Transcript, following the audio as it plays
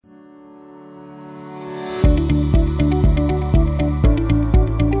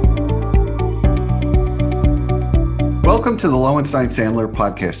Welcome to the Lowenstein Sandler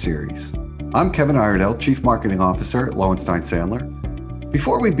podcast series. I'm Kevin Iredell, Chief Marketing Officer at Lowenstein Sandler.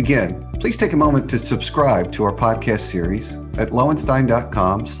 Before we begin, please take a moment to subscribe to our podcast series at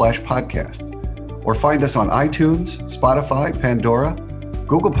lowenstein.com/podcast or find us on iTunes, Spotify, Pandora,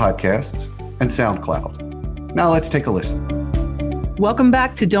 Google Podcasts, and SoundCloud. Now let's take a listen. Welcome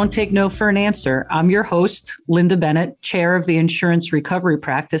back to Don't Take No for an Answer. I'm your host, Linda Bennett, Chair of the Insurance Recovery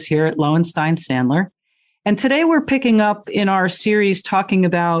Practice here at Lowenstein Sandler. And today we're picking up in our series talking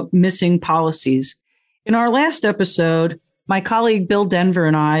about missing policies. In our last episode, my colleague Bill Denver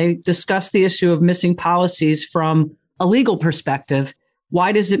and I discussed the issue of missing policies from a legal perspective.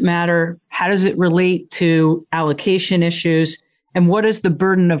 Why does it matter? How does it relate to allocation issues? And what is the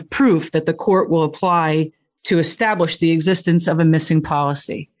burden of proof that the court will apply to establish the existence of a missing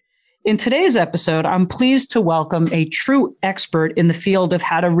policy? In today's episode, I'm pleased to welcome a true expert in the field of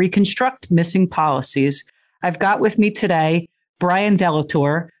how to reconstruct missing policies. I've got with me today Brian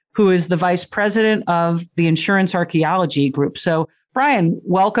Delatour, who is the Vice President of the Insurance Archaeology Group. So, Brian,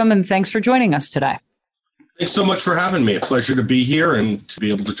 welcome and thanks for joining us today. Thanks so much for having me. A pleasure to be here and to be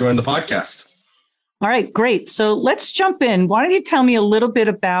able to join the podcast. All right, great. So let's jump in. Why don't you tell me a little bit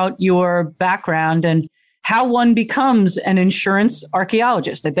about your background and how one becomes an insurance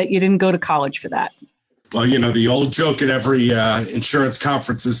archaeologist? I bet you didn't go to college for that. Well, you know, the old joke at every insurance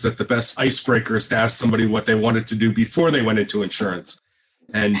conference is that the best icebreaker is to ask somebody what they wanted to do before they went into insurance.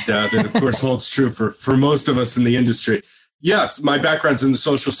 And that, of course, holds true for most of us in the industry. Yes, my background's in the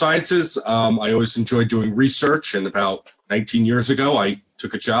social sciences. I always enjoyed doing research. And about 19 years ago, I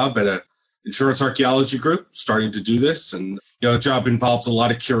took a job at an insurance archaeology group, starting to do this. And, you know, the job involves a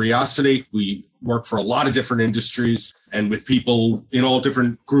lot of curiosity. We work for a lot of different industries and with people in all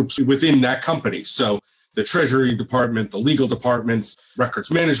different groups within that company. So the Treasury Department, the legal departments,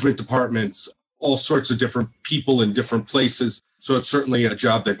 records management departments, all sorts of different people in different places. So it's certainly a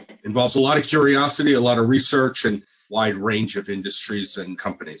job that involves a lot of curiosity, a lot of research, and wide range of industries and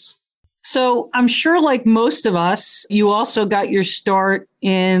companies. So I'm sure, like most of us, you also got your start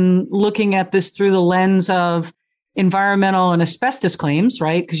in looking at this through the lens of environmental and asbestos claims,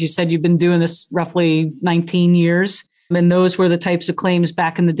 right? Because you said you've been doing this roughly 19 years. And those were the types of claims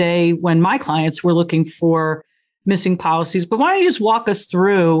back in the day when my clients were looking for missing policies. But why don't you just walk us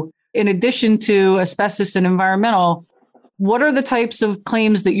through, in addition to asbestos and environmental, what are the types of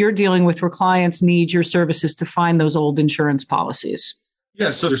claims that you're dealing with where clients need your services to find those old insurance policies?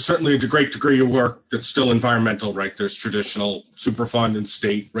 Yeah, so there's certainly a great degree of work that's still environmental, right? There's traditional Superfund and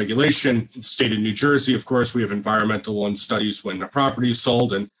state regulation. The state of New Jersey, of course, we have environmental one studies when a property is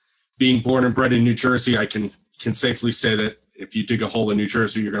sold. And being born and bred in New Jersey, I can safely say that if you dig a hole in New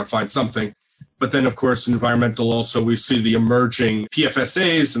Jersey, you're going to find something. But then, of course, environmental also, we see the emerging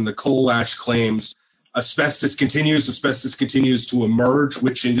PFSAs and the coal ash claims. Asbestos continues to emerge.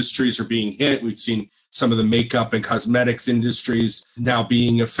 Which industries are being hit? We've seen some of the makeup and cosmetics industries now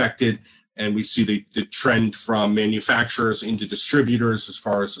being affected. And we see the trend from manufacturers into distributors as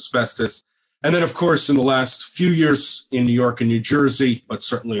far as asbestos. And then, of course, in the last few years in New York and New Jersey, but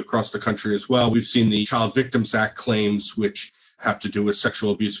certainly across the country as well, we've seen the Child Victims Act claims, which have to do with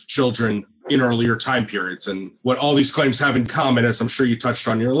sexual abuse of children in earlier time periods. And what all these claims have in common, as I'm sure you touched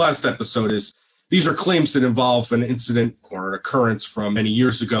on in your last episode, is these are claims that involve an incident or an occurrence from many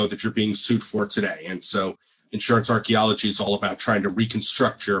years ago that you're being sued for today. And so insurance archaeology is all about trying to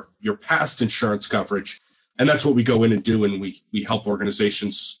reconstruct your past insurance coverage. And that's what we go in and do. And we help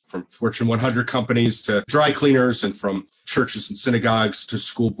organizations from Fortune 100 companies to dry cleaners and from churches and synagogues to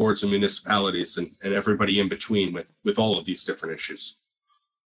school boards and municipalities and everybody in between with all of these different issues.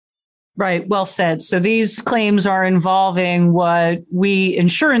 Right. Well said. So these claims are involving what we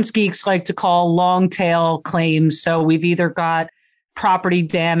insurance geeks like to call long tail claims. So we've either got property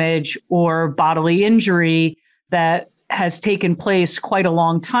damage or bodily injury that has taken place quite a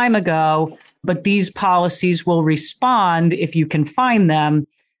long time ago, but these policies will respond, if you can find them,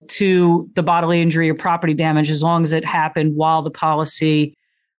 to the bodily injury or property damage as long as it happened while the policy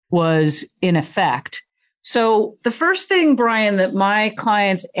was in effect. So the first thing, Brian, that my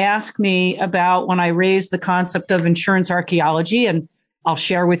clients ask me about when I raise the concept of insurance archaeology, and I'll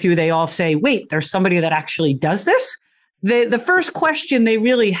share with you, they all say, wait, there's somebody that actually does this? The first question they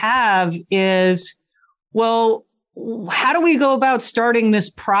really have is, well, how do we go about starting this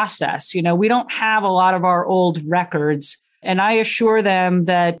process? You know, we don't have a lot of our old records. And I assure them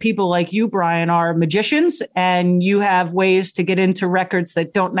that people like you, Brian, are magicians, and you have ways to get into records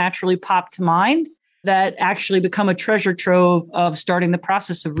that don't naturally pop to mind, that actually become a treasure trove of starting the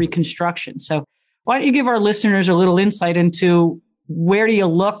process of reconstruction. So why don't you give our listeners a little insight into where do you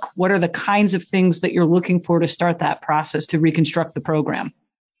look? What are the kinds of things that you're looking for to start that process to reconstruct the program?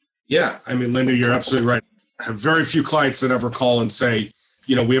 Yeah, I mean, Linda, you're absolutely right. I have very few clients that ever call and say,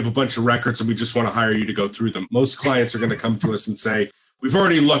 we have a bunch of records and we just want to hire you to go through them. Most clients are going to come to us and say, we've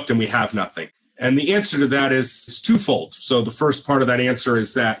already looked and we have nothing. And the answer to that is twofold. So the first part of that answer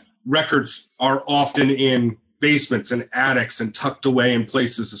is that records are often in basements and attics and tucked away in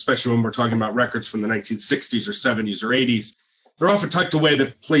places, especially when we're talking about records from the 1960s or 70s or 80s. They're often tucked away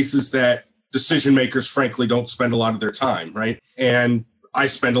at places that decision makers, frankly, don't spend a lot of their time, right? And I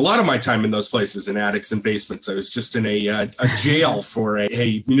spend a lot of my time in those places, in attics and basements. I was just in a jail for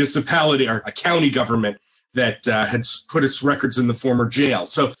a municipality or a county government that had put its records in the former jail.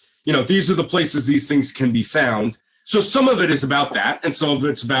 So, these are the places these things can be found. So some of it is about that, and some of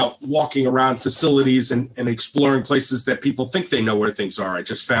it's about walking around facilities and exploring places that people think they know where things are. I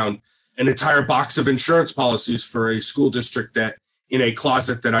just found an entire box of insurance policies for a school district that in a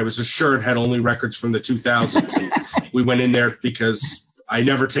closet that I was assured had only records from the 2000s. And we went in there because I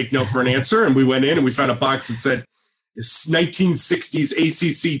never take no for an answer. And we went in and we found a box that said 1960s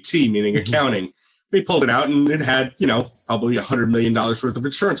ACCT, meaning accounting. We pulled it out and it had, probably $100 million worth of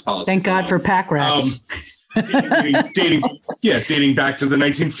insurance policies. Thank God for pack rats. Dating back to the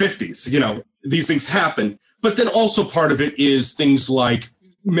 1950s. These things happen. But then also part of it is things like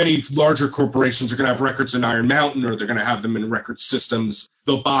many larger corporations are going to have records in Iron Mountain, or they're going to have them in record systems.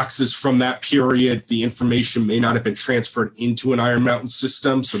 The boxes from that period, the information may not have been transferred into an Iron Mountain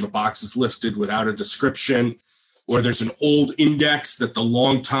system, so the box is listed without a description. Or there's an old index that the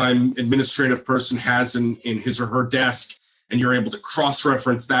longtime administrative person has in his or her desk, and you're able to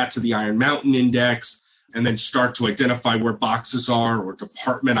cross-reference that to the Iron Mountain index and then start to identify where boxes are, or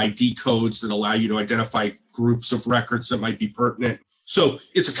department ID codes that allow you to identify groups of records that might be pertinent. So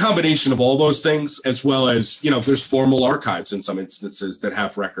it's a combination of all those things, as well as, there's formal archives in some instances that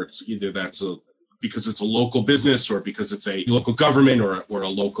have records. Either that's because it's a local business, or because it's a local government or a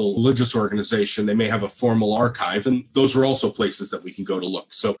local religious organization, they may have a formal archive. And those are also places that we can go to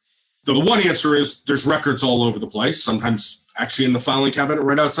look. So the one answer is there's records all over the place, sometimes actually in the filing cabinet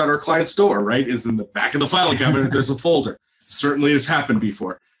right outside our client's door, right? Is in the back of the filing cabinet, there's a folder. Certainly has happened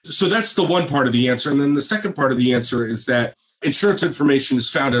before. So that's the one part of the answer. And then the second part of the answer is that insurance information is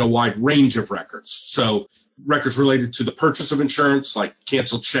found in a wide range of records. So records related to the purchase of insurance, like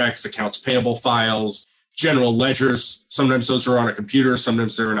canceled checks, accounts payable files, general ledgers. Sometimes those are on a computer.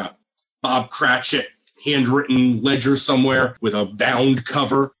 Sometimes they're in a Bob Cratchit handwritten ledger somewhere with a bound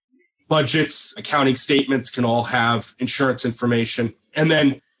cover. Budgets, accounting statements can all have insurance information. And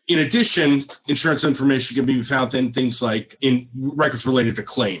then in addition, insurance information can be found in things like in records related to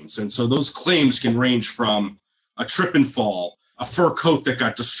claims. And so those claims can range from a trip and fall, a fur coat that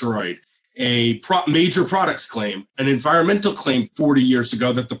got destroyed, a major products claim, an environmental claim 40 years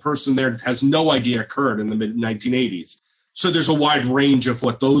ago that the person there has no idea occurred in the mid-1980s. So there's a wide range of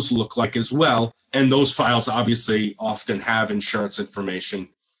what those look like as well. And those files obviously often have insurance information.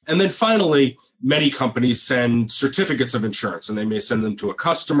 And then finally, many companies send certificates of insurance, and they may send them to a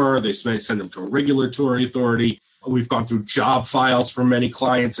customer, they may send them to a regulatory authority. We've gone through job files for many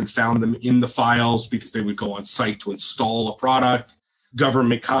clients and found them in the files because they would go on site to install a product.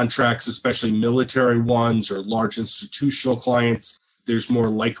 Government contracts, especially military ones or large institutional clients, there's more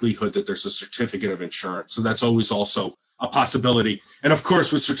likelihood that there's a certificate of insurance. So that's always also a possibility. And of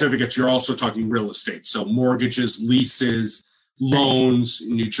course, with certificates, you're also talking real estate. So mortgages, leases, loans.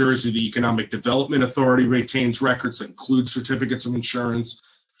 In New Jersey, the Economic Development Authority retains records that include certificates of insurance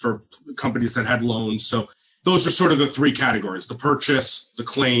for companies that had loans. So those are sort of the three categories: the purchase, the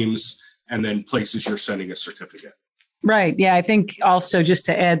claims, and then places you're sending a certificate. Right. Yeah. I think also, just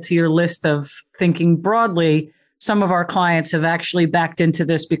to add to your list of thinking broadly, some of our clients have actually backed into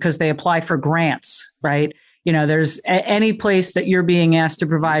this because they apply for grants, right? There's any place that you're being asked to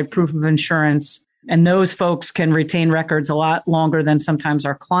provide proof of insurance, and those folks can retain records a lot longer than sometimes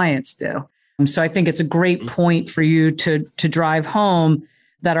our clients do. So I think it's a great point for you to drive home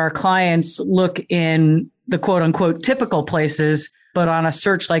that our clients look in the quote unquote typical places, but on a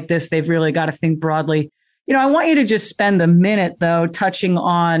search like this, they've really got to think broadly. I want you to just spend a minute, though, touching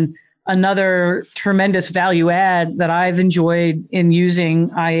on another tremendous value add that I've enjoyed in using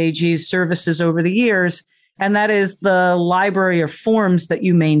IAG's services over the years, and that is the library of forms that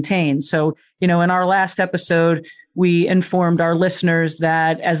you maintain. So, in our last episode, we informed our listeners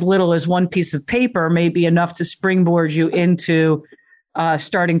that as little as one piece of paper may be enough to springboard you into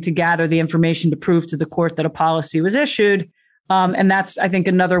starting to gather the information to prove to the court that a policy was issued. And that's, I think,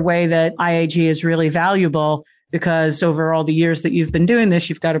 another way that IAG is really valuable. because over all the years that you've been doing this,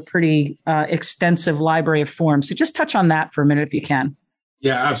 you've got a pretty extensive library of forms. So just touch on that for a minute if you can.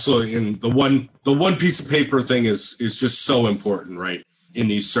 Yeah, absolutely. And the one piece of paper thing is just so important, right? In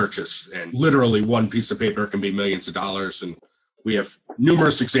these searches, and literally one piece of paper can be millions of dollars. And we have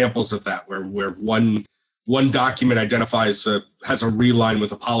numerous examples of that where one document identifies has a reline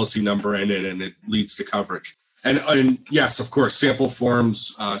with a policy number in it, and it leads to coverage. And yes, of course, sample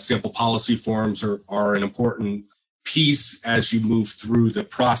forms, sample policy forms are an important piece as you move through the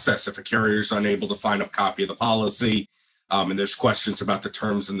process. If a carrier is unable to find a copy of the policy, and there's questions about the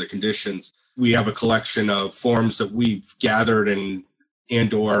terms and the conditions, we have a collection of forms that we've gathered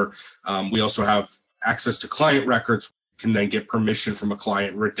and/or we also have access to client records, can then get permission from a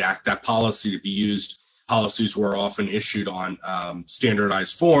client, redact that policy to be used. Policies were often issued on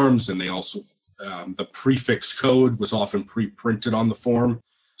standardized forms, and they also, the prefix code was often pre-printed on the form.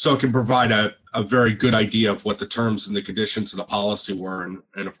 So it can provide a very good idea of what the terms and the conditions of the policy were.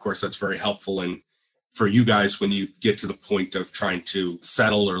 And of course, that's very helpful for you guys when you get to the point of trying to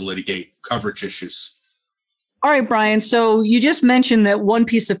settle or litigate coverage issues. All right, Brian. So you just mentioned that one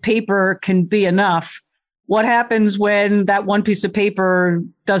piece of paper can be enough. What happens when that one piece of paper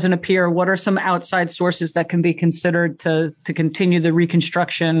doesn't appear? What are some outside sources that can be considered to continue the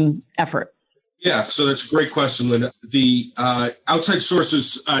reconstruction effort? Yeah, so that's a great question, Linda. The outside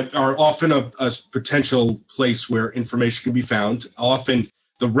sources are often a potential place where information can be found. Often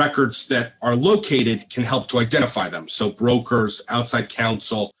the records that are located can help to identify them. So brokers, outside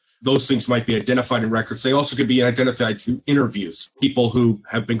counsel, those things might be identified in records. They also could be identified through interviews. People who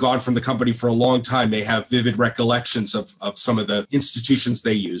have been gone from the company for a long time may have vivid recollections of some of the institutions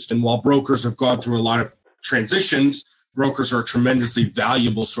they used. And while brokers have gone through a lot of transitions, brokers are a tremendously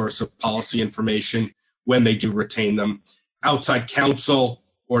valuable source of policy information when they do retain them. Outside counsel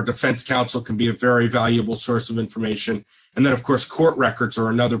or defense counsel can be a very valuable source of information. And then, of course, court records are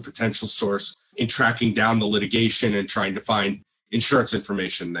another potential source in tracking down the litigation and trying to find insurance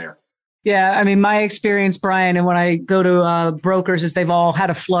information there. Yeah, I mean, my experience, Brian, and when I go to brokers is they've all had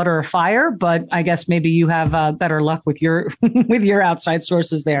a flood or a fire, but I guess maybe you have better luck with your with your outside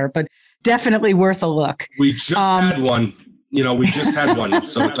sources there, but definitely worth a look. We just had one,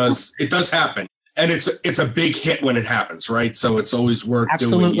 so it does happen. And it's a big hit when it happens, right? So it's always worth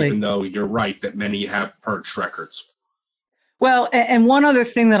doing, even though you're right that many have purged records. Well, and one other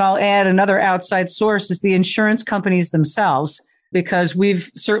thing that I'll add, another outside source, is the insurance companies themselves, because we've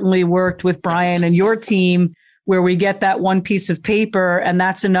certainly worked with Brian and your team where we get that one piece of paper and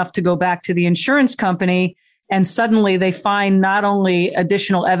that's enough to go back to the insurance company. And suddenly they find not only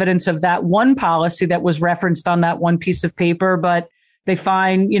additional evidence of that one policy that was referenced on that one piece of paper, but they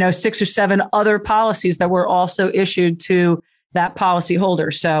find, 6 or 7 other policies that were also issued to that policy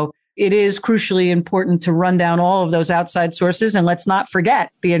holder. So it is crucially important to run down all of those outside sources. And let's not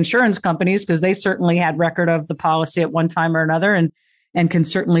forget the insurance companies, because they certainly had record of the policy at one time or another and can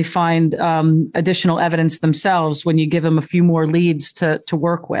certainly find additional evidence themselves when you give them a few more leads to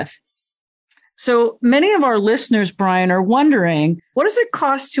work with. So many of our listeners, Brian, are wondering, what does it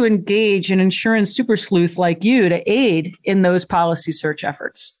cost to engage an insurance super sleuth like you to aid in those policy search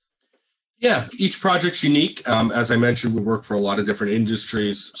efforts? Yeah, each project's unique. As I mentioned, we work for a lot of different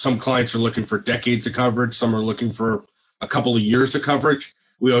industries. Some clients are looking for decades of coverage. Some are looking for a couple of years of coverage.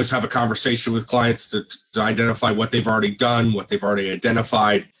 We always have a conversation with clients to identify what they've already done, what they've already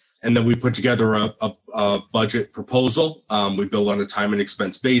identified. And then we put together a budget proposal. We build on a time and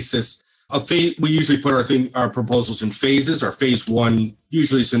expense basis. We usually put our proposals in phases. Our phase one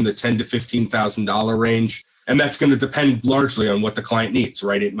usually is in the $10,000 to $15,000 range. And that's going to depend largely on what the client needs,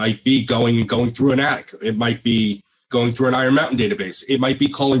 right? It might be going through an attic. It might be going through an Iron Mountain database. It might be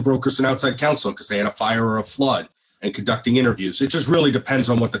calling brokers and outside counsel because they had a fire or a flood and conducting interviews. It just really depends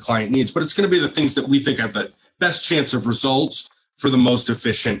on what the client needs. But it's going to be the things that we think have the best chance of results for the most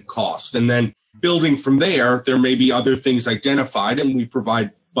efficient cost. And then building from there may be other things identified, and we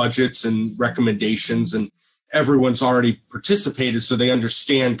provide budgets and recommendations, and everyone's already participated, so they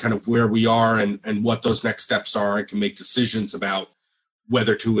understand kind of where we are and what those next steps are, and can make decisions about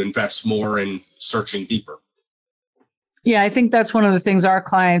whether to invest more in searching deeper. Yeah, I think that's one of the things our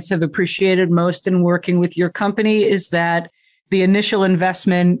clients have appreciated most in working with your company is that the initial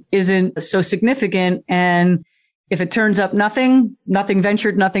investment isn't so significant. And if it turns up nothing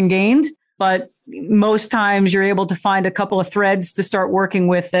ventured, nothing gained. But most times you're able to find a couple of threads to start working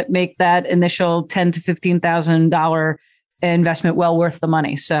with that make that initial $10,000 to $15,000 investment well worth the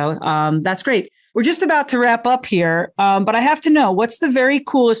money. So that's great. We're just about to wrap up here, but I have to know, what's the very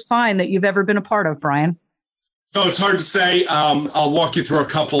coolest find that you've ever been a part of, Brian? So it's hard to say. I'll walk you through a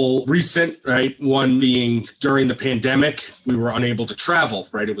couple recent, right? One being during the pandemic, we were unable to travel,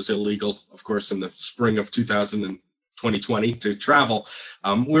 right? It was illegal, of course, in the spring of 2020 to travel.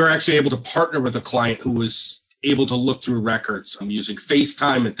 We were actually able to partner with a client who was able to look through records using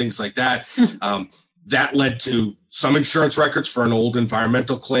FaceTime and things like that. That led to some insurance records for an old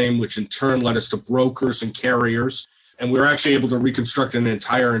environmental claim, which in turn led us to brokers and carriers. And we were actually able to reconstruct an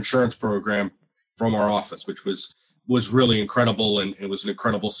entire insurance program from our office, which was really incredible, and it was an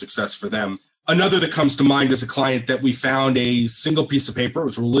incredible success for them. Another that comes to mind is a client that we found a single piece of paper. It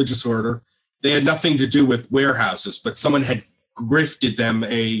was a religious order. They had nothing to do with warehouses, but someone had gifted them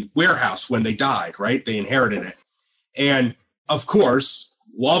a warehouse when they died, right? They inherited it. And of course,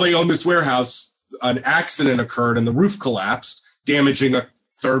 while they owned this warehouse, an accident occurred and the roof collapsed, damaging a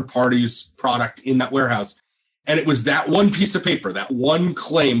third party's product in that warehouse. And it was that one piece of paper, that one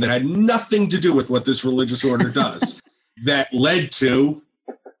claim that had nothing to do with what this religious order does, that led to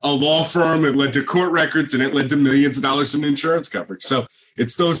a law firm, it led to court records, and it led to millions of dollars in insurance coverage. So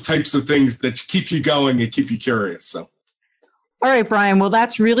it's those types of things that keep you going and keep you curious. So. All right, Brian. Well,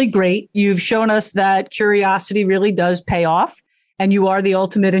 that's really great. You've shown us that curiosity really does pay off, and you are the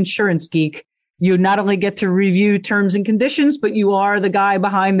ultimate insurance geek. You not only get to review terms and conditions, but you are the guy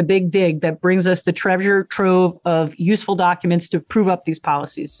behind the big dig that brings us the treasure trove of useful documents to prove up these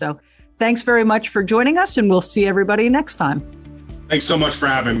policies. So thanks very much for joining us, and we'll see everybody next time. Thanks so much for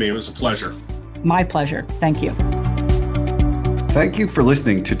having me. It was a pleasure. My pleasure. Thank you. Thank you for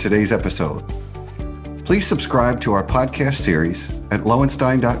listening to today's episode. Please subscribe to our podcast series at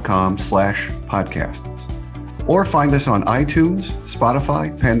lowenstein.com/podcasts, or find us on iTunes,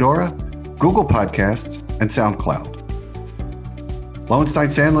 Spotify, Pandora, Google Podcasts, and SoundCloud. Lowenstein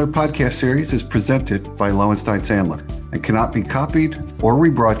Sandler podcast series is presented by Lowenstein Sandler and cannot be copied or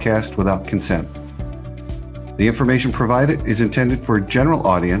rebroadcast without consent. The information provided is intended for a general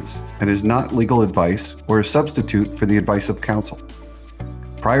audience and is not legal advice or a substitute for the advice of counsel.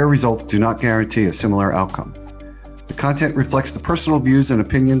 Prior results do not guarantee a similar outcome. The content reflects the personal views and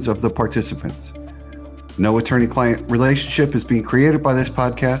opinions of the participants. No attorney-client relationship is being created by this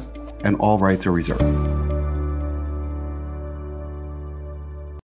podcast, and all rights are reserved.